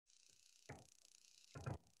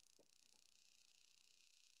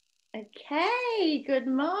Okay, good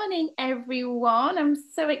morning, everyone. I'm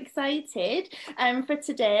so excited for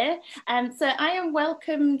today. So I am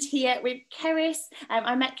welcomed here with Kerris.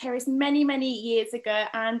 I met Kerris many, many years ago,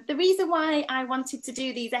 and the reason why I wanted to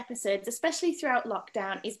do these episodes, especially throughout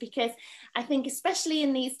lockdown, is because I think, especially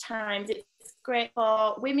in these times, it's great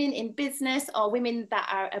for women in business or women that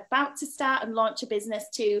are about to start and launch a business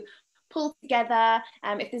to pull together.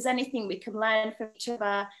 If there's anything we can learn from each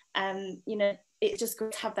other, it's just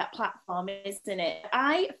good to have that platform, isn't it?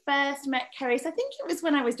 I first met Kerris, I think it was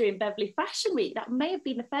when I was doing Beverly Fashion Week. That may have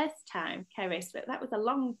been the first time, Kerris, but that was a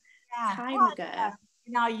long time ago.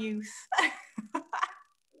 In our youth.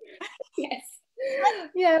 Yes.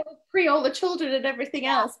 Yeah, pre all the children and everything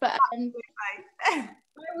else. But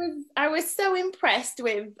I was so impressed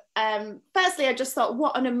with, firstly, I just thought,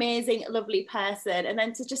 what an amazing, lovely person. And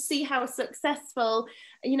then to just see how successful,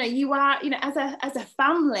 you are, as a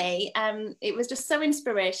family, it was just so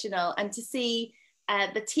inspirational. And to see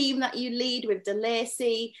the team that you lead with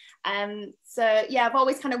Lacy. So yeah, I've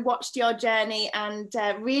always kind of watched your journey and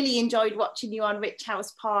really enjoyed watching you on Rich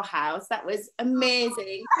House Poor House. That was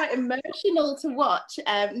amazing, quite emotional to watch,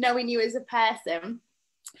 knowing you as a person.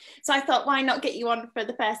 So I thought, why not get you on for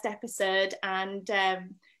the first episode and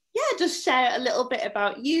just share a little bit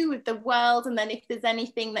about you with the world, and then if there's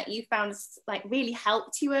anything that you found like really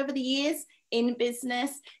helped you over the years in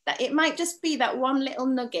business, that it might just be that one little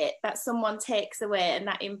nugget that someone takes away and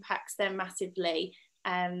that impacts them massively.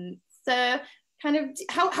 So kind of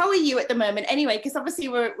how are you at the moment anyway, because obviously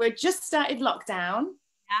we're just started lockdown.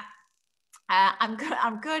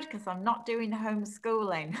 I'm good because I'm not doing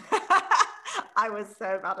homeschooling. I was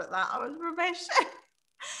so bad at that. I was rubbish.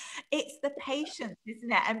 It's the patience,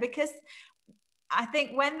 isn't it? And because I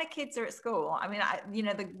think when the kids are at school, I mean,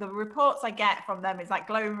 the reports I get from them is like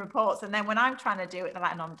glowing reports. And then when I'm trying to do it, they're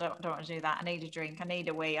like, no, don't want to do that. I need a drink. I need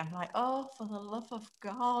a wee. I'm like, oh, for the love of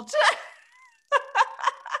God.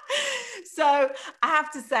 So I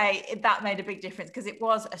have to say that made a big difference, because it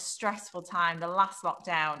was a stressful time, the last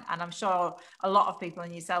lockdown. And I'm sure a lot of people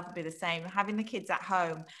and yourself would be the same, having the kids at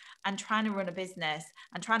home and trying to run a business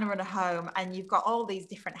and trying to run a home. And you've got all these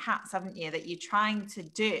different hats, haven't you, that you're trying to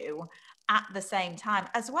do at the same time,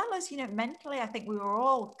 as well as, mentally, I think we were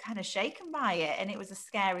all kind of shaken by it. And it was a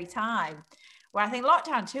scary time, where I think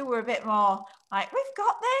lockdown too, we're a bit more like, we've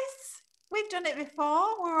got this. We've done it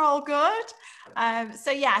before. We're all good.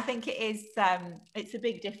 So yeah, I think it is. It's a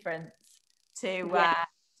big difference to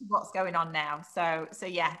what's going on now. So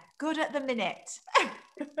yeah, good at the minute.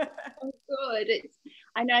 Oh, good.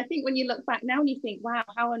 I know. I think when you look back now and you think, wow,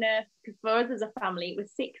 how on earth? Because for us as a family, it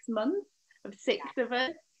was 6 months of six of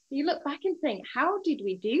us. You look back and think, how did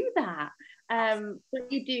we do that? But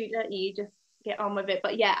you do, don't you? You just get on with it.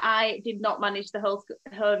 But yeah, I did not manage the whole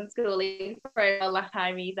homeschooling very well last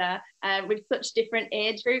time either, with such different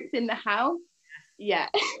age groups in the house. Yeah.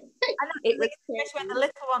 It was when the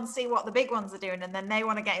little ones see what the big ones are doing, and then they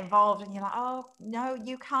want to get involved, and you're like, oh no,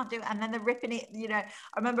 you can't do it. And then they're ripping it. I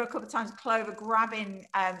remember a couple of times Clover grabbing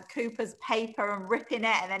Cooper's paper and ripping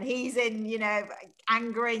it, and then he's in,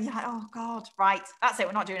 angry, and you're like, oh God, right, that's it,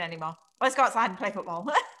 we're not doing it anymore. Let's go outside and play football.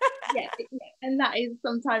 Yeah, and that is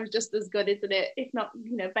sometimes just as good, isn't it? If not,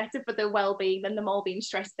 better for the well-being than them all being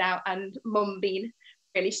stressed out and mum being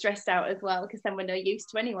really stressed out as well, because then we're no use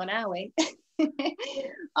to anyone, are we?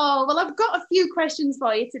 Oh, well, I've got a few questions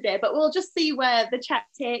for you today, but we'll just see where the chat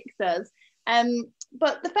takes us.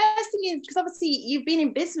 But the first thing is, because obviously you've been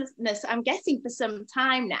in business, I'm guessing, for some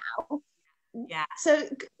time now. Yeah. So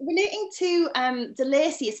relating to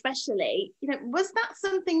Lacy especially, was that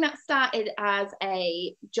something that started as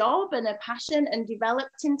a job and a passion and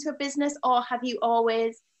developed into a business, or have you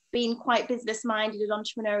always been quite business minded and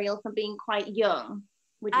entrepreneurial from being quite young,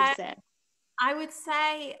 would you say? I would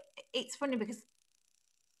say it's funny, because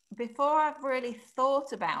before I've really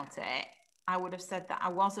thought about it, I would have said that I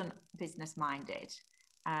wasn't business minded.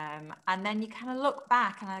 And then you kind of look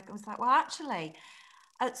back and I was like, well, actually,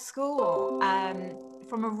 at school,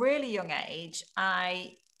 from a really young age,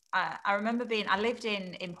 I remember I lived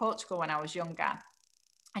in Portugal when I was younger.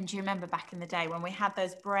 And do you remember back in the day when we had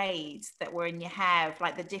those braids that were in your hair,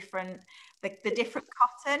 like the different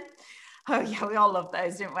cotton? Oh yeah, we all loved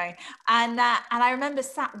those, didn't we? And I remember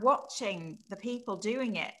sat watching the people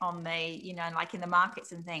doing it on the, like in the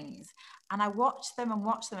markets and things. And I watched them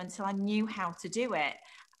until I knew how to do it.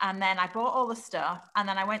 And then I bought all the stuff, and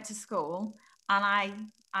then I went to school, and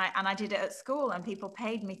I did it at school, and people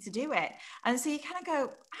paid me to do it. And so you kind of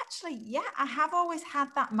go, actually, yeah, I have always had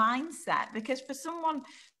that mindset, because for someone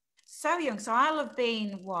so young, so I'll have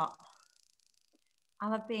been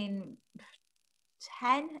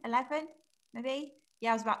 10, 11, maybe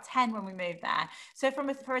I was about 10 when we moved there. So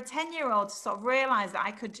for a 10-year-old to sort of realize that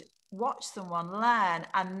I could watch someone learn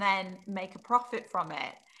and then make a profit from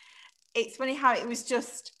it, it's funny how it was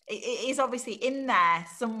just, it is obviously in there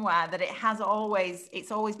somewhere, that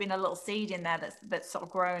it's always been a little seed in there that's sort of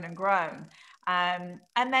grown and grown. And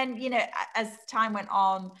then, you know, as time went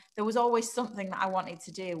on, there was always something that I wanted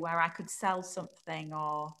to do where I could sell something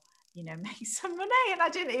or, you know, make some money. And I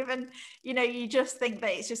didn't even, you know, you just think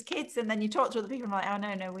that it's just kids. And then you talk to other people and like,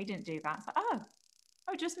 oh, no, we didn't do that. It's like, oh,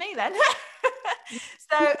 just me then.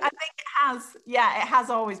 So I think it has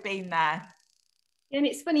always been there. And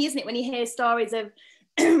it's funny, isn't it, when you hear stories of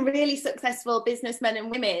really successful businessmen and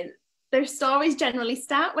women, their stories generally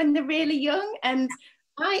start when they're really young. And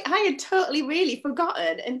I had totally really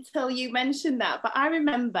forgotten until you mentioned that. But I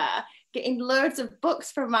remember getting loads of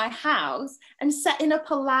books from my house and setting up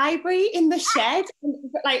a library in the shed, and,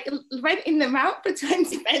 like renting them out for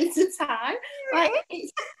 20 pence a time. Like,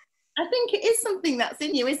 I think it is something that's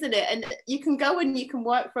in you, isn't it? And you can go and you can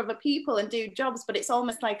work for other people and do jobs, but it's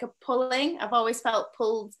almost like a pulling. I've always felt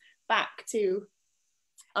pulled back to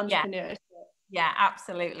entrepreneurship. Yeah,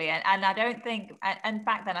 absolutely. And I don't think, and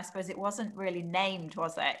back then, I suppose it wasn't really named,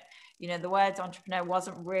 was it? You know, the word entrepreneur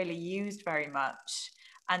wasn't really used very much.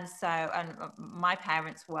 And so, and my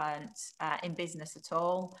parents weren't in business at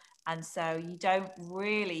all. And so you don't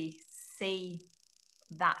really see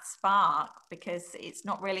that spark because it's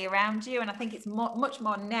not really around you. And I think it's much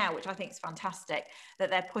more now, which I think is fantastic, that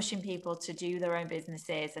they're pushing people to do their own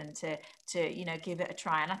businesses and to you know, give it a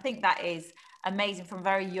try. And I think that is amazing from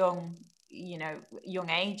very young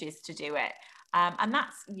ages to do it. And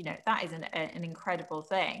that's, you know, that is an incredible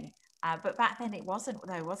thing. But back then it wasn't,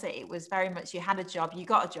 though, was it? It was very much, you had a job, you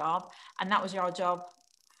got a job, and that was your job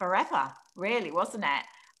forever, really, wasn't it?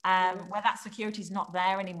 Where that security is not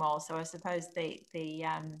there anymore. So I suppose the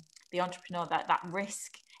entrepreneur, that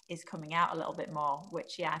risk is coming out a little bit more,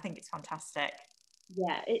 which, I think it's fantastic.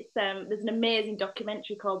 Yeah, it's there's an amazing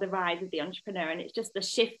documentary called The Rise of the Entrepreneur, and it's just the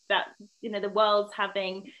shift that, you know, the world's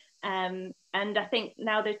having. And I think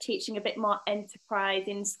now they're teaching a bit more enterprise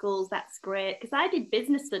in schools. That's great, because I did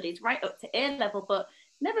business studies right up to A level, but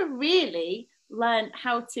never really learned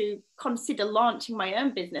how to consider launching my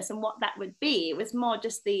own business and what that would be. It was more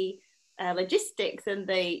just the logistics and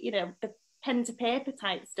the, you know, the pen to paper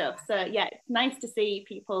type stuff. So yeah, it's nice to see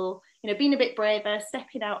people, you know, being a bit braver,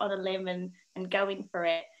 stepping out on a limb and going for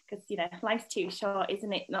it, because, you know, life's too short,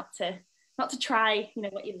 isn't it, not to try, you know,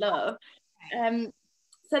 what you love.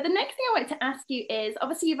 So the next thing I wanted to ask you is,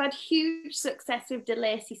 obviously you've had huge success with De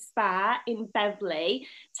Lacy Spa in Beverley.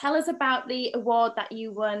 Tell us about the award that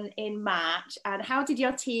you won in March, and how did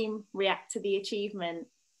your team react to the achievement?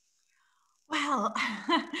 Well,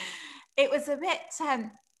 it was a bit, it's a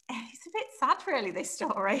bit sad really, this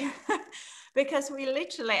story, because we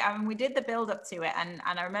literally, I mean, we did the build up to it, and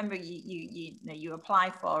I remember you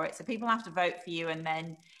apply for it. So people have to vote for you, and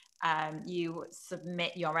then you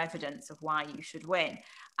submit your evidence of why you should win.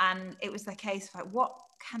 And it was the case of like, what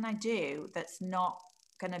can I do that's not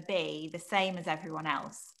going to be the same as everyone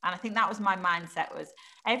else? And I think that was my mindset, was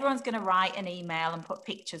everyone's going to write an email and put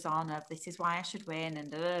pictures on of this is why I should win,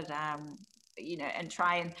 and you know, and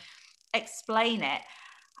try and explain it.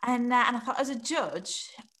 And I thought, as a judge,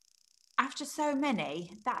 after so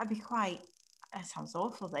many, that would be quite, that sounds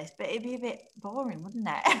awful this, but it'd be a bit boring, wouldn't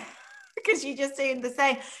it? Because you're just doing the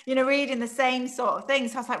same, you know, reading the same sort of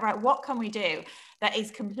things. So I was like, right, what can we do that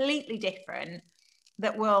is completely different,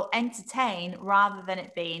 that will entertain, rather than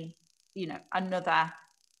it being, you know,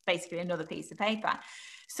 basically another piece of paper.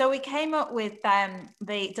 So we came up with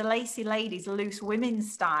the De Lacy ladies loose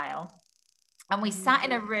women's style. And we sat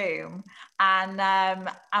in a room,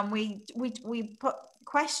 and we put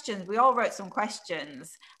questions. We all wrote some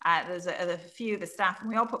questions. There's a few of the staff, and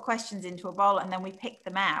we all put questions into a bowl, and then we picked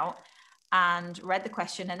them out and read the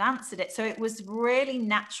question and answered it. So it was really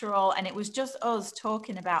natural, and it was just us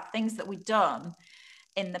talking about things that we'd done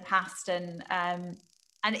in the past, and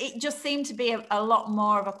it just seemed to be a lot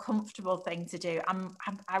more of a comfortable thing to do. I'm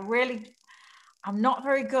not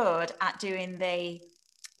very good at doing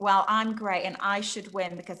well, I'm great and I should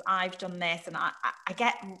win because I've done this, and I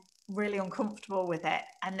get really uncomfortable with it.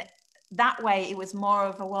 And that way it was more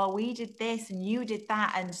of a, well, we did this and you did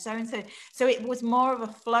that and so. So it was more of a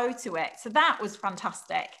flow to it. So that was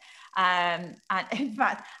fantastic. And in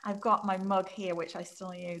fact, I've got my mug here, which I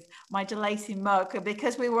still use, my De Lacy mug,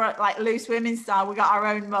 because we were like loose women style, we got our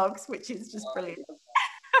own mugs, which is just brilliant.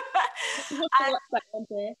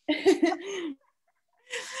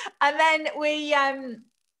 And then we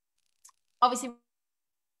obviously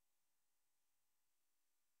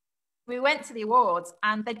we went to the awards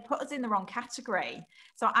and they'd put us in the wrong category.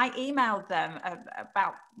 So I emailed them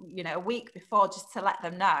about, a week before just to let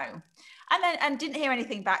them know. And didn't hear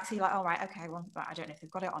anything back. So you're like, all right, okay, well, I don't know if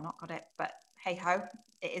they've got it or not got it, but hey ho,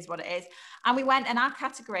 it is what it is. And we went and our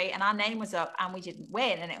category and our name was up and we didn't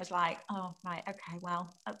win. And it was like, oh, right, okay,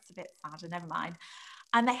 well, that's a bit sad, never mind.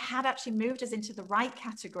 And they had actually moved us into the right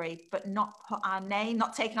category, but not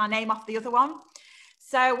taken our name off the other one.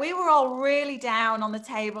 So we were all really down on the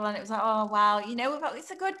table and it was like, oh, well,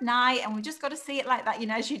 it's a good night and we just got to see it like that,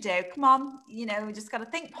 as you do. Come on, we just got to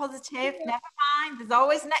think positive. Yeah. Never mind. There's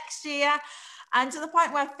always next year. And to the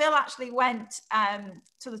point where Phil actually went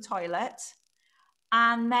to the toilet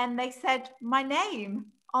and then they said my name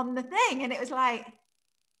on the thing. And it was like,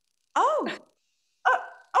 oh my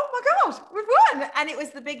God, we've won. And it was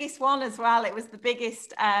the biggest one as well. It was the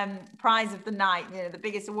biggest prize of the night, the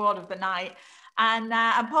biggest award of the night. And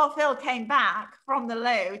poor Phil came back from the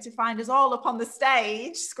loo to find us all up on the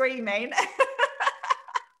stage screaming.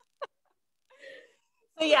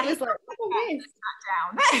 So yeah, he was like,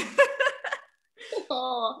 down.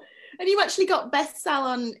 Oh, and you actually got best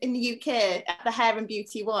salon in the UK at the Hair and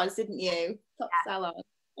Beauty Awards, didn't you? Top salon.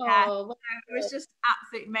 Yeah. Oh, it was just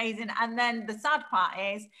absolutely amazing. And then the sad part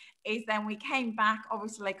is then we came back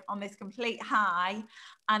obviously like on this complete high,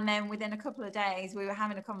 and then within a couple of days we were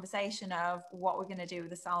having a conversation of what we're going to do with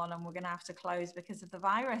the salon, and we're going to have to close because of the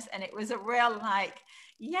virus. And it was a real like,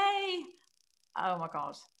 yay, oh my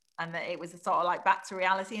God. And it was a sort of like back to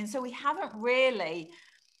reality. And so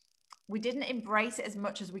we didn't embrace it as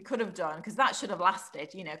much as we could have done, because that should have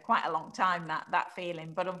lasted, quite a long time, that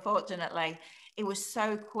feeling. But unfortunately, it was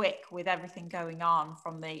so quick with everything going on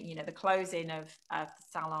from the, the closing of the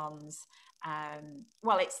salons.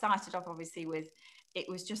 Well, it started off obviously with, it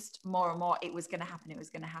was just more and more, it was going to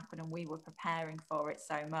happen. And we were preparing for it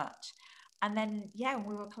so much. And then,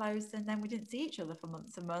 we were closed and then we didn't see each other for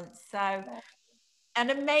months and months. So an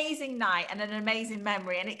amazing night and an amazing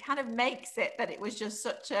memory, and it kind of makes it that it was just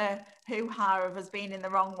such a hoo-ha of us being in the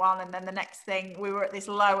wrong one, and then the next thing we were at this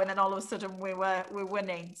low, and then all of a sudden we're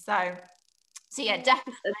winning. So yeah,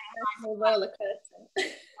 definitely a roller coaster.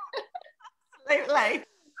 Absolutely.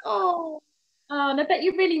 Oh, and I bet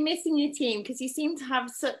you're really missing your team, because you seem to have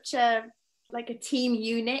such a team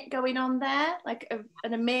unit going on there, like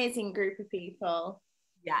an amazing group of people.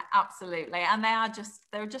 Yeah, absolutely. And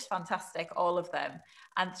they're just fantastic, all of them.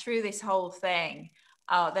 And through this whole thing,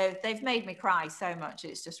 they've made me cry so much.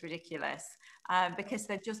 It's just ridiculous. Because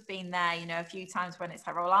they've just been there, a few times when it's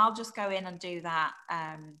like, well, I'll just go in and do that,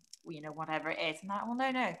 whatever it is. And I'm like,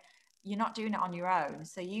 well, no, you're not doing it on your own.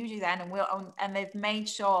 So you do that, and they've made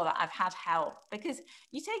sure that I've had help, because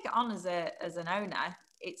you take it on as an owner.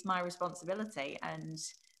 It's my responsibility. And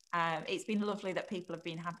it's been lovely that people have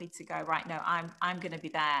been happy to go, right, no, I'm going to be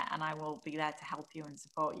there and I will be there to help you and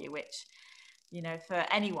support you, which, for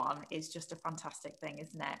anyone is just a fantastic thing,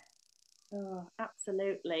 isn't it? Oh,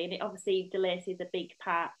 absolutely. And it obviously, De Lacy is a big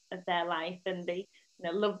part of their life, and they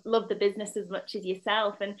love the business as much as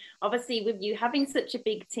yourself. And obviously with you having such a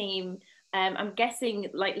big team, I'm guessing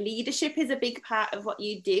like leadership is a big part of what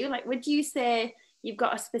you do. Like, would you say you've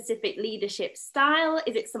got a specific leadership style?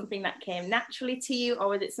 Is it something that came naturally to you,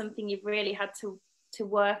 or is it something you've really had to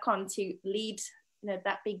work on to lead,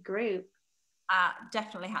 that big group?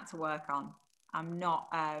 Definitely had to work on. I'm not,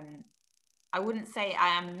 I wouldn't say I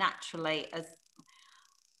am naturally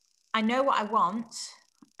I know what I want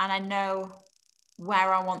and I know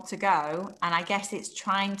where I want to go. And I guess it's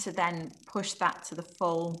trying to then push that to the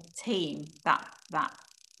full team, that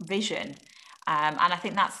vision. And I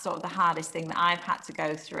think that's sort of the hardest thing that I've had to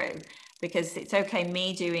go through, because it's okay,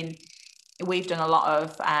 we've done a lot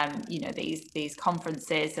of, these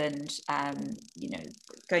conferences and,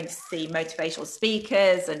 going to see motivational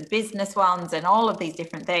speakers and business ones and all of these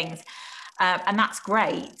different things. And that's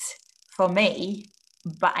great for me,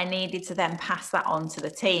 but I needed to then pass that on to the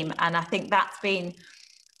team. And I think that's been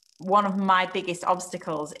one of my biggest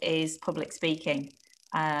obstacles, is public speaking.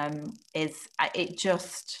 It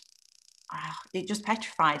just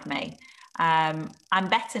petrified me. I'm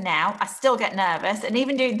better now. I still get nervous, and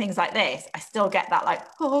even doing things like this, I still get that like,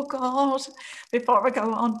 oh God, before I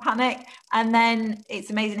go on, panic. And then it's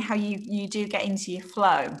amazing how you do get into your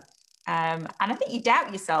flow. And I think you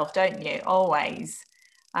doubt yourself, don't you? Always.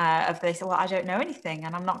 Of this, well, I don't know anything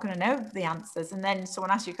and I'm not going to know the answers. And then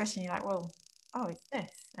someone asks you a question, you're like, well, oh, it's this.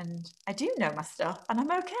 And I do know my stuff and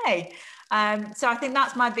I'm okay. So I think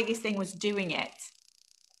that's my biggest thing, was doing it,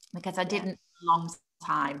 because I didn't for a long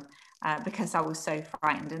time, because I was so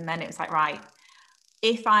frightened. And then it was like, right,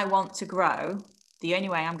 if I want to grow, the only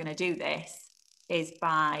way I'm going to do this is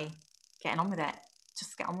by getting on with it.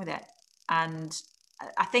 Just get on with it. And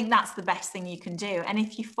I think that's the best thing you can do. And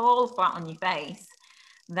if you fall flat on your face,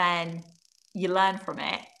 then you learn from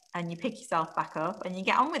it and you pick yourself back up and you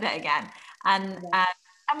get on with it again. And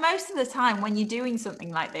most of the time when you're doing something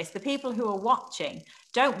like this, the people who are watching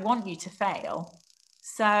don't want you to fail.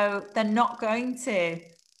 So they're not going to,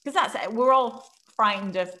 because we're all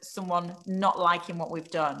frightened of someone not liking what we've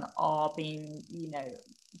done, or being,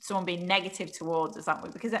 someone being negative towards us, aren't we?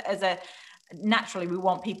 Because naturally we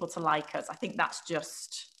want people to like us. I think that's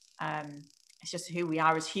just, it's just who we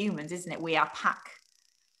are as humans, isn't it? We are pack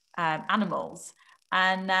animals.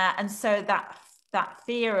 And so that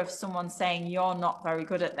fear of someone saying you're not very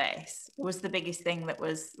good at this was the biggest thing that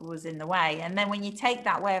was in the way. And then when you take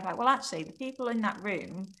that way of like, well, actually the people in that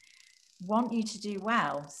room want you to do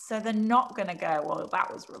well, so they're not going to go, well,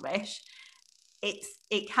 that was rubbish.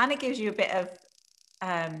 It kind of gives you a bit of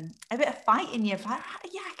fight in you, like,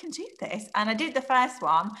 yeah, I can do this. And I did the first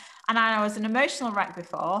one, and I was an emotional wreck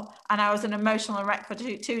before, and I was an emotional wreck for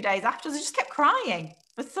two days after. I just kept crying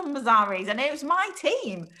for some bizarre reason. It was my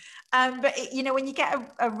team. But when you get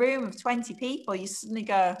a room of 20 people, you suddenly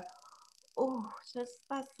go, oh,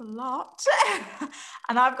 that's a lot.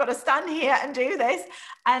 And I've got to stand here and do this.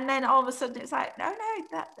 And then all of a sudden it's like, no,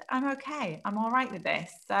 I'm okay. I'm all right with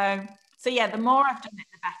this. So yeah, the more I've done it,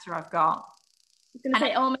 the better I've got. I was going to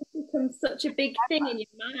say, it almost becomes such a big thing in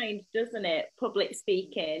your mind, doesn't it? Public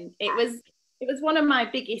speaking. It was one of my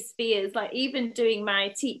biggest fears. Like, even doing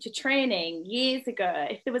my teacher training years ago,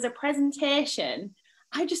 if there was a presentation,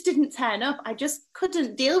 I just didn't turn up. I just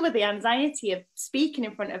couldn't deal with the anxiety of speaking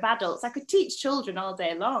in front of adults. I could teach children all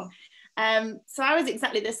day long. So I was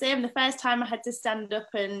exactly the same. The first time I had to stand up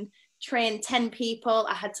and train 10 people,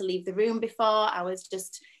 I had to leave the room before. I was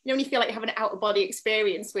just, when you feel like you have an out-of-body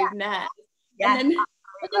experience with nerves. Yeah, and then you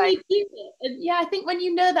do it. And yeah, I think when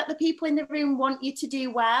you know that the people in the room want you to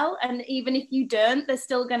do well, and even if you don't, they're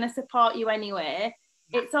still going to support you anyway.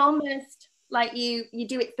 It's almost like you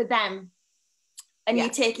do it for them, and you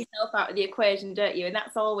take yourself out of the equation, don't you? And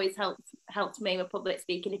that's always helped me with public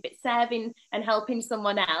speaking. If it's serving and helping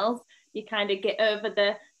someone else, you kind of get over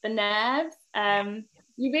the nerves.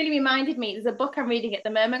 You really reminded me, there's a book I'm reading at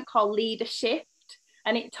the moment called Leadership,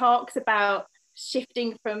 and it talks about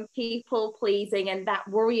shifting from people pleasing and that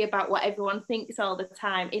worry about what everyone thinks all the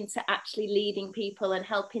time into actually leading people and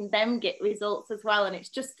helping them get results as well. And it's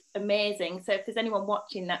just amazing. So if there's anyone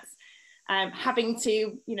watching that's having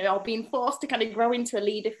to, or being forced to kind of grow into a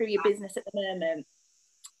leader through your business at the moment,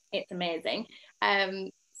 it's amazing.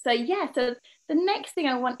 So the next thing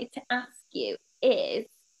I wanted to ask you is,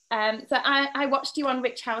 so I watched you on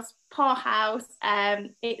Rich House, Poor House.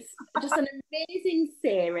 It's just an amazing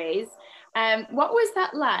series. What was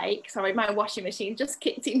that like? Sorry, my washing machine just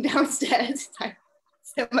kicked in downstairs.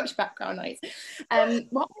 So much background noise.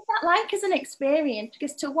 What was that like as an experience?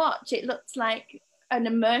 Because to watch, it looks like an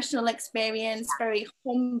emotional experience, very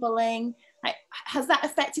humbling. Like, has that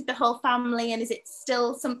affected the whole family, and is it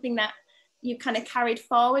still something that you kind of carried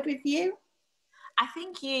forward with you? I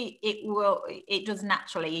think it does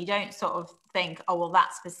naturally. You don't sort of think, oh, well,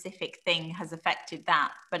 that specific thing has affected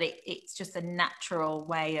that, but it's just a natural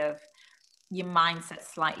way of your mindset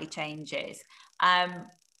slightly changes.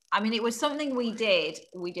 I mean, it was something we did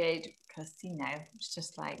because, it's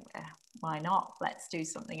just like, why not? Let's do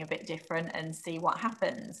something a bit different and see what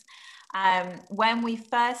happens. When we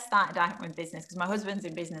first started out in business, because my husband's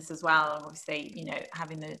in business as well, obviously,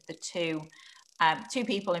 having the two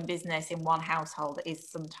people in business in one household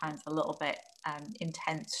is sometimes a little bit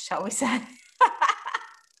intense, shall we say.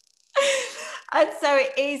 And so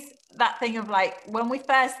it is that thing of like, when we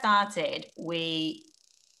first started, we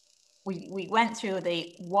went through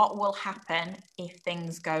what will happen if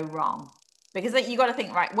things go wrong, because you got to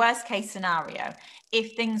think, right, worst case scenario,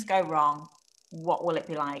 if things go wrong, what will it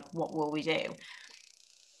be like? What will we do?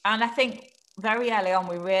 And I think very early on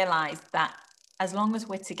we realized that as long as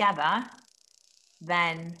we're together,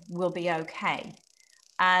 then we'll be okay.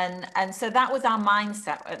 And so that was our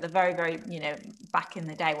mindset at the very, very, back in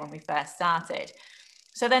the day when we first started.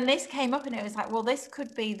 So then this came up and it was like, well, this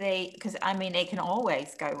could be because it can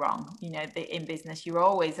always go wrong, in business, you're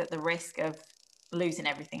always at the risk of losing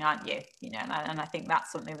everything, aren't you? And I think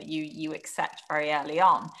that's something that you accept very early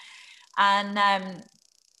on. And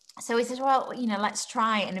so we said, well, let's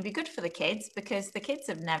try it, and it'd be good for the kids because the kids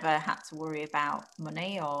have never had to worry about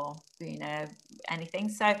money or, anything.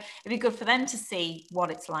 So it'd be good for them to see what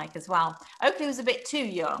it's like as well. Oakley was a bit too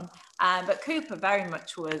young, but Cooper very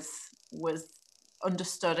much was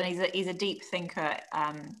understood, and he's a deep thinker,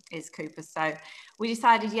 is Cooper. So we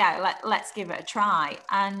decided, let's give it a try.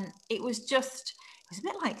 And it was a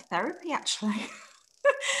bit like therapy, actually.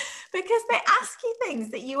 because they ask you things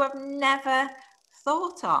that you have never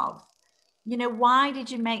thought of. You know, why did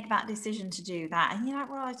you make that decision to do that? And you're like,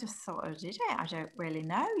 well, I just sort of did it. I don't really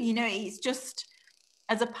know. You know, it's just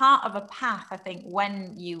as a part of a path. I think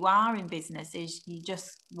when you are in business is you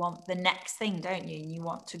just want the next thing, don't you? And you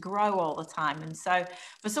want to grow all the time. And so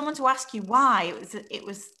for someone to ask you why, it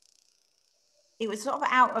was sort of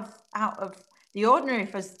out of the ordinary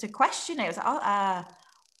for us to question it. It was like, oh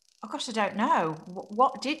gosh, I don't know.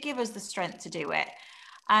 What did give us the strength to do it?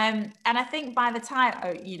 And I think by the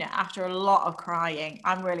time, you know, after a lot of crying,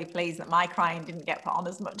 I'm really pleased that my crying didn't get put on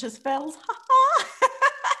as much as Phil's.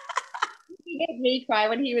 He made me cry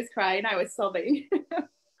when he was crying. I was sobbing.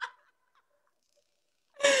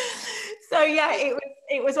 So yeah,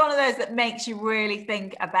 it was one of those that makes you really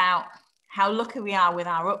think about how lucky we are with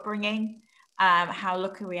our upbringing, how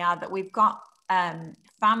lucky we are that we've got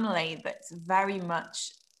family that's very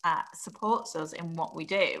much supports us in what we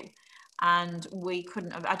do. And we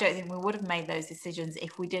couldn't have, I don't think we would have made those decisions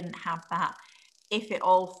if we didn't have that. If it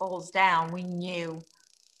all falls down, we knew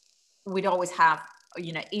we'd always have,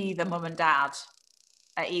 you know, either mum and dad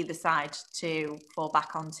at either side to fall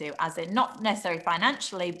back onto, as in not necessarily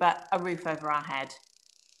financially, but a roof over our head.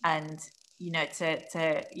 And, you know,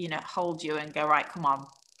 to you know, hold you and go, right, come on,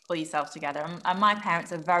 pull yourself together. And my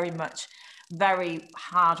parents are very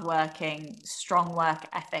hardworking, strong work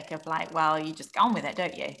ethic of like, well, you just get on with it,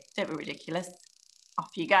 don't you? Don't be ridiculous. Off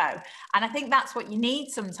you go. And I think that's what you need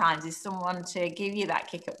sometimes, is someone to give you that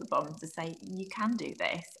kick up the bum to say, you can do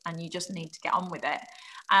this and you just need to get on with it.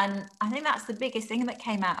 And I think that's the biggest thing that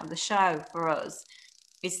came out of the show for us,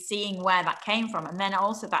 is seeing where that came from. And then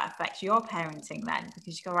also that affects your parenting then,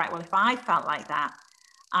 because you go, right, well, if I felt like that,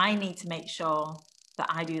 I need to make sure that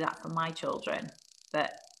I do that for my children,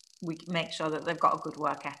 that we make sure that they've got a good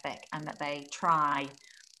work ethic and that they try.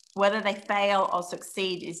 Whether they fail or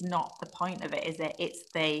succeed is not the point of it, is it? It's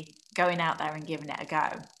the going out there and giving it a go.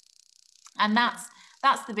 And that's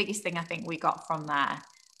the biggest thing I think we got from there.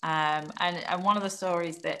 And one of the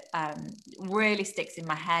stories that really sticks in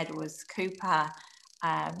my head was Cooper.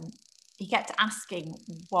 He kept asking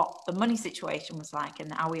what the money situation was like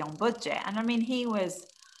and are we on budget? And I mean, I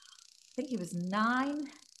think he was 9.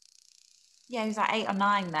 Yeah, he was like 8 or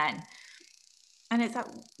 9 then. And it's like,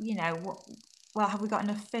 you know, well, have we got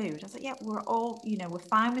enough food? I was like, yeah, we're all, you know, we're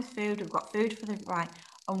fine with food. We've got food for the right.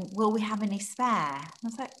 And will we have any spare? And I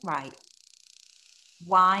was like, right,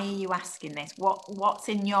 why are you asking this? What's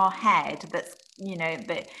in your head that's, you know,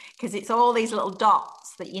 that, because it's all these little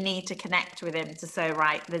dots that you need to connect with him to say,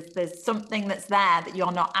 right, there's something that's there that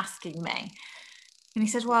you're not asking me. And he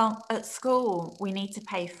said, well, at school, we need to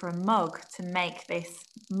pay for a mug to make this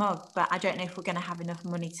mug, but I don't know if we're going to have enough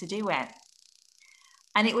money to do it.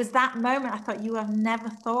 And it was that moment I thought, you have never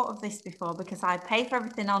thought of this before, because I pay for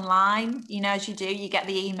everything online. You know, as you do, you get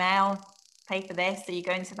the email, pay for this, so you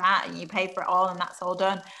go into that and you pay for it all and that's all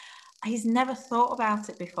done. He's never thought about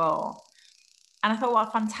it before. And I thought, what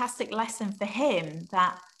a fantastic lesson for him,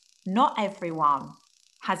 that not everyone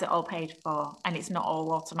has it all paid for and it's not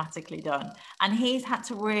all automatically done. And he's had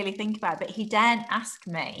to really think about it, but he daren't ask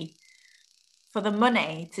me for the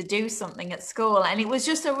money to do something at school. And it was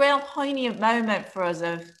just a real poignant moment for us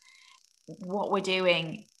of what we're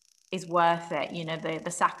doing is worth it. You know,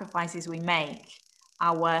 the sacrifices we make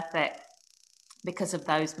are worth it because of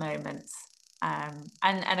those moments. And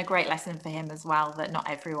a great lesson for him as well, that not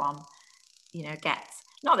everyone, you know, gets,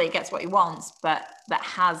 not that he gets what he wants, but that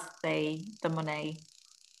has the money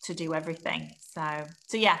to do everything. So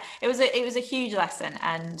yeah, it was a huge lesson.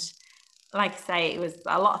 And like I say, it was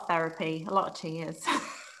a lot of therapy, a lot of tears,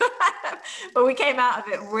 but we came out of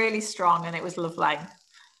it really strong and it was lovely.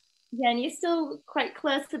 Yeah, and you're still quite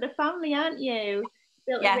close to the family, aren't you?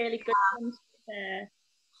 Built a really good friendship there.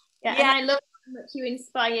 Yeah, and I love how much you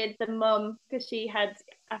inspired the mum, because she had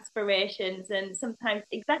aspirations, and sometimes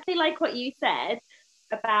exactly like what you said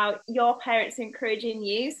about your parents encouraging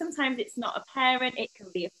you. Sometimes it's not a parent, it can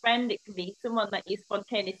be a friend, it can be someone that you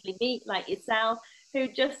spontaneously meet like yourself, who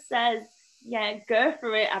just says, yeah, go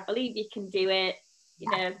for it, I believe you can do it, you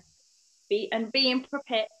know, being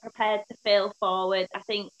prepared to fail forward. I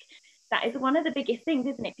think that is one of the biggest things,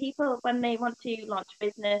 isn't it? People, when they want to launch a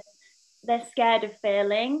business, they're scared of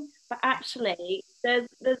failing, but actually there's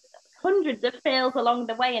hundreds of fails along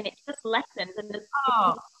the way, and it's just lessons, and there's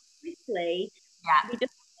quickly we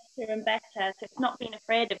just better and better. So it's not being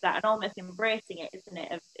afraid of that and almost embracing it, isn't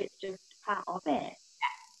it? It's just part of it.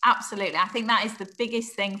 Absolutely. I think that is the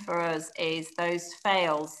biggest thing for us, is those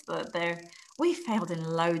fails. That we failed in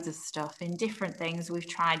loads of stuff, in different things. We've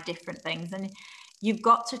tried different things, and you've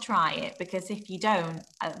got to try it, because if you don't,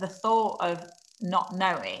 the thought of not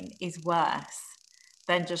knowing is worse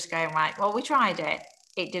than just going, right, well, we tried it,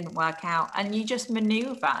 it didn't work out, and you just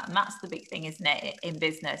maneuver. And that's the big thing, isn't it, in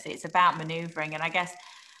business? It's about maneuvering. And I guess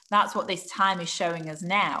that's what this time is showing us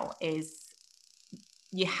now, is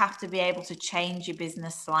you have to be able to change your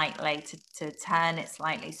business slightly, to turn it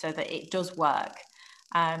slightly so that it does work.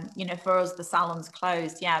 You know, for us, the salon's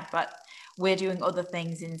closed, yeah, but we're doing other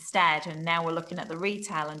things instead. And now we're looking at the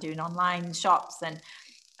retail and doing online shops.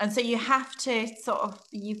 And so you have to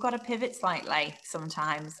you've got to pivot slightly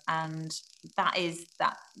sometimes. And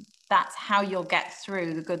that's how you'll get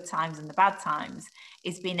through the good times and the bad times,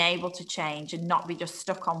 is being able to change and not be just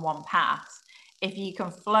stuck on one path. If you can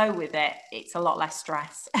flow with it, it's a lot less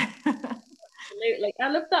stress. Absolutely. I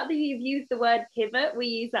love that you've used the word pivot. We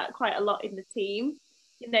use that quite a lot in the team.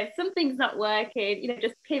 You know, if something's not working, you know,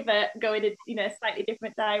 just pivot, go in a, you know, a slightly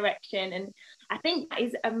different direction. And I think that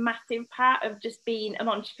is a massive part of just being an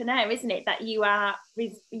entrepreneur, isn't it? That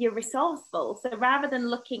you're resourceful. So rather than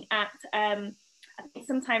looking at, I think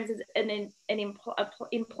sometimes as an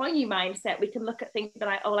employee mindset, we can look at things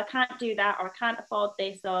like, oh, well, I can't do that, or I can't afford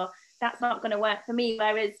this, or that's not going to work for me.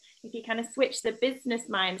 Whereas if you kind of switch the business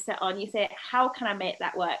mindset on, you say, how can I make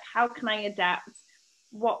that work? How can I adapt?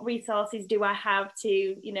 What resources do I have to,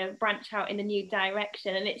 you know, branch out in a new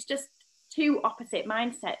direction? And it's just two opposite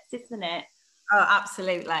mindsets, isn't it? Oh,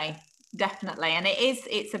 absolutely. Definitely. And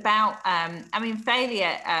it's about, I mean,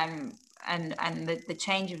 failure and the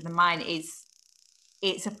change of the mind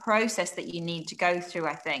it's a process that you need to go through,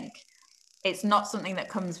 I think. It's not something that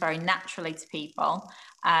comes very naturally to people,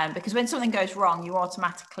 because when something goes wrong, you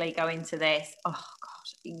automatically go into this, oh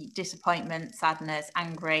God, disappointment, sadness,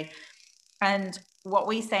 angry. And what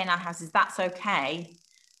we say in our house is that's okay,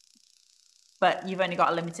 but you've only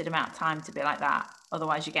got a limited amount of time to be like that.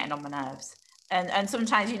 Otherwise, you're getting on my nerves. And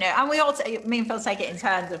sometimes, you know, and we all, me and Phil take it in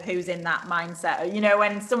terms of who's in that mindset. You know,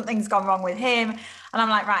 when something's gone wrong with him, and I'm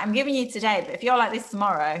like, right, I'm giving you today, but if you're like this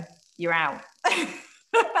tomorrow, you're out.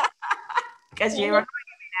 Because you're annoying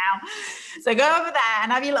me now. So go over there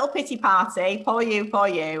and have your little pity party, poor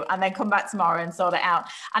you, and then come back tomorrow and sort it out.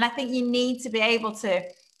 And I think you need to be able to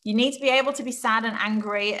be sad and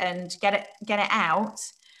angry and get it out.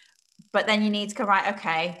 But then you need to go, right,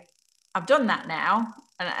 okay, I've done that now,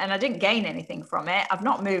 and I didn't gain anything from it. I've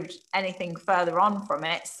not moved anything further on from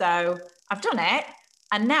it. So I've done it,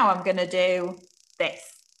 and now I'm going to do this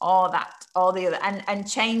or that or the other. And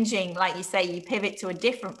changing, like you say, you pivot to a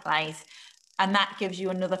different place, and that gives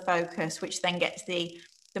you another focus, which then gets the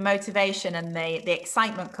motivation and the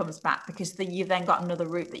excitement comes back, because you've then got another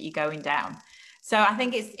route that you're going down. So I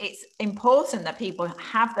think it's important that people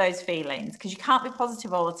have those feelings, because you can't be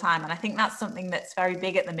positive all the time. And I think that's something that's very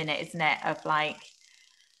big at the minute, isn't it? Of like,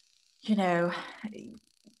 you know,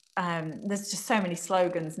 there's just so many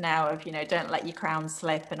slogans now of, you know, don't let your crown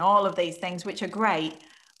slip and all of these things, which are great.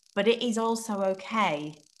 But it is also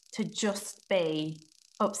okay to just be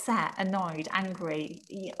upset, annoyed, angry,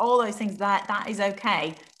 all those things. That is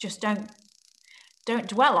okay. Just don't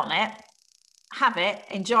dwell on it. Have it,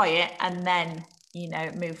 enjoy it, and then, you know,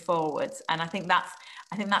 move forwards. And I think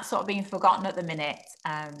that's sort of being forgotten at the minute,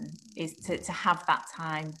 is to have that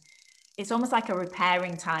time. It's almost like a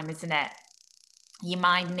repairing time, isn't it? Your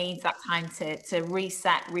mind needs that time to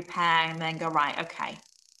reset, repair, and then go, right, okay,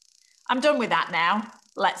 I'm done with that now.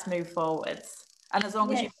 Let's move forwards. And as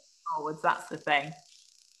long as you move forwards, that's the thing.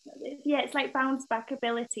 Yeah, it's like bounce back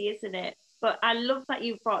ability, isn't it? But I love that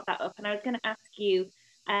you brought that up. And I was going to ask you,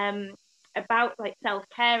 about like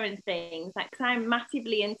self-care and things, like, because I'm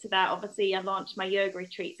massively into that. Obviously, I launched my yoga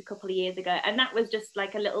retreats a couple of years ago, and that was just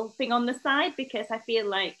like a little thing on the side, because I feel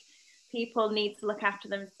like people need to look after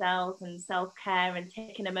themselves and self-care and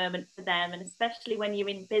taking a moment for them. And especially when you're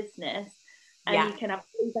in business and you can have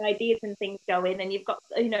these ideas and things going, and you've got,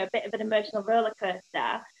 you know, a bit of an emotional roller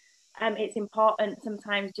coaster, it's important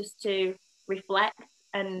sometimes just to reflect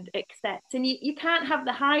and accept. And you can't have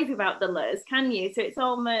the highs without the lows, can you? So it's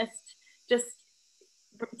almost just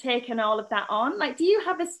taking all of that on. Like, do you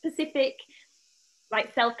have a specific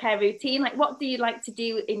like self-care routine? Like, what do you like to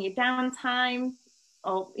do in your downtime?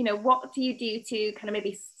 Or, you know, what do you do to kind of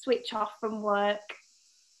maybe switch off from work?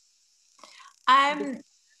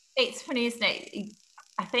 It's funny, isn't it?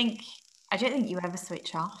 I don't think you ever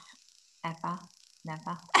switch off, ever,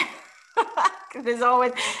 never. Because it's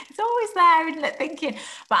always there, isn't it, thinking.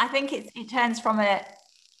 But I think it turns from a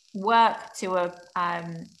work to a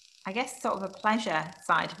I guess sort of a pleasure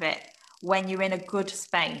side of it when you're in a good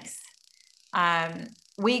space.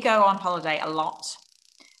 We go on holiday a lot,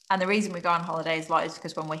 and the reason we go on holidays a lot is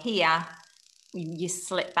because when we're here, you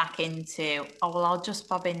slip back into, oh, well, I'll just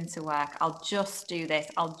bob into work. I'll just do this.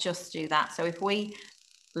 I'll just do that. So if we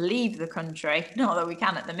leave the country, not that we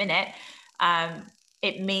can at the minute,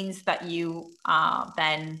 it means that you are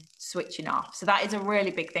then switching off. So that is a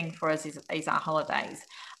really big thing for us, is our holidays.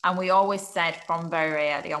 And we always said from very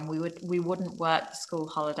early on, we wouldn't work the school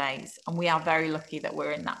holidays. And we are very lucky that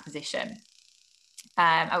we're in that position.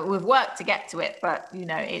 We've worked to get to it, but you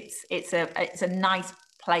know, it's a nice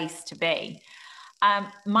place to be.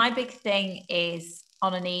 My big thing is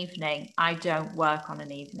on an evening, I don't work on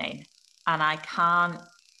an evening, and I can't.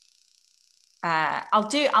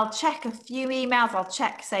 I'll check a few emails, I'll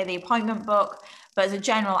check, say, the appointment book, but as a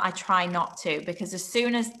general, I try not to, because as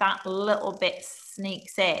soon as that little bit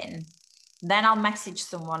sneaks in, then I'll message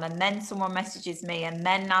someone, and then someone messages me, and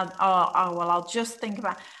then I'll just think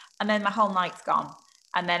about, and then my whole night's gone,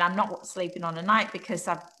 and then I'm not sleeping on a night because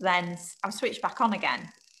I've switched back on again.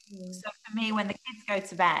 So for me, when the kids go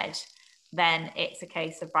to bed, then it's a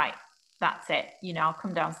case of, right, that's it. You know, I'll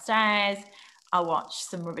come downstairs, I'll watch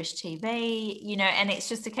some rubbish TV, you know, and it's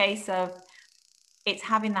just a case of, it's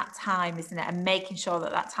having that time, isn't it? And making sure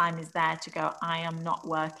that that time is there to go, I am not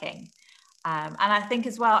working. And I think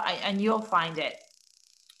as well, and you'll find it,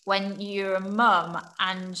 when you're a mum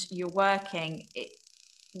and you're working,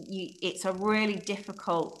 it's a really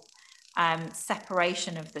difficult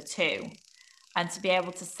separation of the two. And to be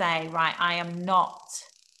able to say, right, I am not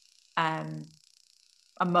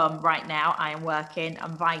a mum right now, I am working,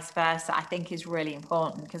 and vice versa, I think is really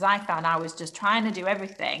important, because I found I was just trying to do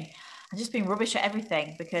everything and just being rubbish at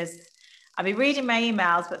everything, because I'd be reading my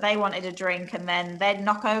emails, but they wanted a drink, and then they'd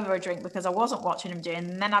knock over a drink because I wasn't watching them doing,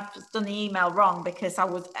 and then I've just done the email wrong because I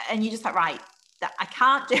was, and you're just like, right, that I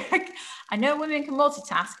can't do. I know women can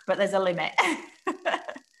multitask, but there's a limit.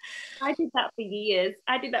 I did that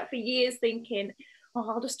for years thinking, oh,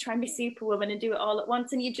 I'll just try and be superwoman and do it all at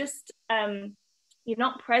once. And you just, you're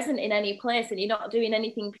not present in any place, and you're not doing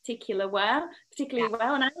anything particularly well.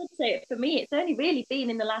 And I would say for me, it's only really been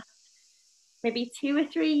in the last maybe 2 or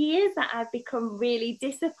 3 years that I've become really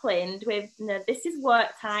disciplined with, you know, this is work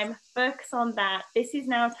time, focus on that. This is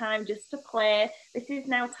now time just to play. This is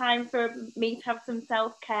now time for me to have some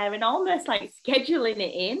self-care, and almost like scheduling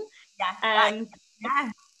it in. Yeah.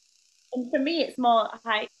 And for me, it's more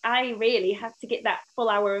like I really have to get that full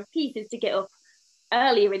hour of peace, is to get up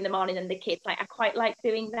earlier in the morning than the kids. Like, I quite like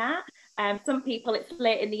doing that. Some people, it's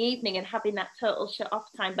late in the evening and having that total shut off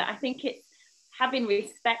time. But I think it's having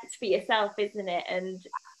respect for yourself, isn't it? And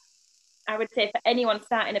I would say for anyone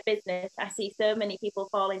starting a business, I see so many people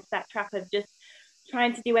fall into that trap of just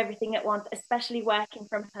trying to do everything at once, especially working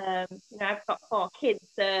from home. You know, I've got 4 kids,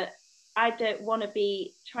 so I don't want to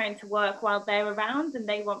be trying to work while they're around and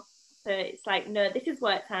they want. So it's like, no, this is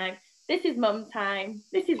work time, this is mum time,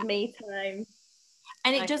 this is me time.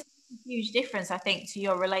 And it does make a huge difference, I think, to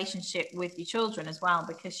your relationship with your children as well,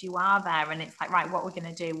 because you are there and it's like, right, what we're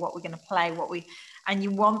going to do, what we're going to play, and you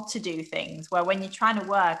want to do things, where when you're trying to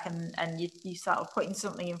work and you sort of putting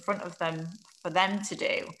something in front of them for them to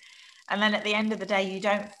do, and then at the end of the day, you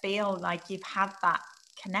don't feel like you've had that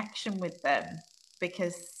connection with them,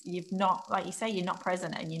 because you've not, like you say, you're not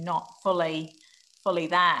present and you're not fully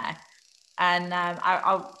there. And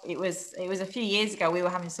it was a few years ago, we were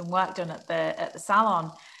having some work done at the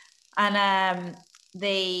salon, and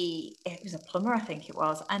it was a plumber, I think it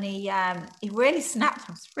was, and he really snapped.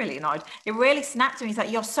 I was really annoyed. He really snapped at me. He's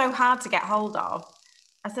like, "You're so hard to get hold of."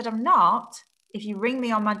 I said, "I'm not. If you ring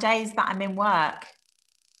me on my days that I'm in work,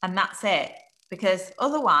 and that's it. Because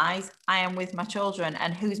otherwise I am with my children,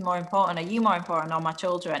 and who's more important? Are you more important or my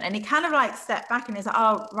children?" And he kind of like stepped back and he's like,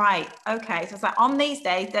 "Oh, right. Okay." So it's like, on these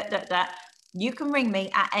days, you can ring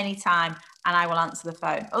me at any time and I will answer the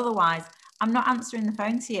phone. Otherwise, I'm not answering the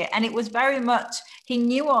phone to you. And it was very much, he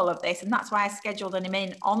knew all of this. And that's why I scheduled him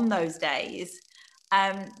in on those days.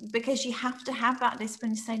 Because you have to have that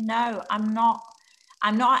discipline to say, no, I'm not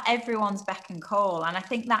at everyone's beck and call. And I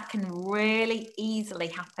think that can really easily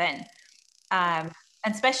happen. And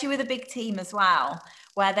especially with a big team as well,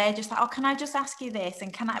 where they're just like, "Oh, can I just ask you this?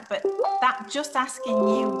 And but that just asking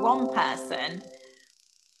you one person,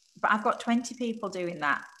 but I've got 20 people doing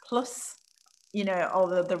that, plus, you know, all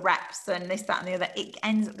the reps and this, that, and the other, it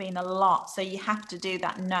ends up being a lot. So you have to do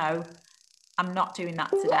that. No, I'm not doing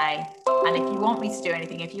that today. And if you want me to do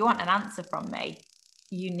anything, if you want an answer from me,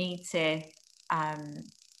 you need to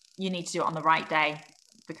do it on the right day,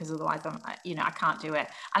 because otherwise I can't do it.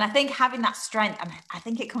 And I think having that strength, and I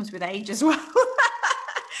think it comes with age as well,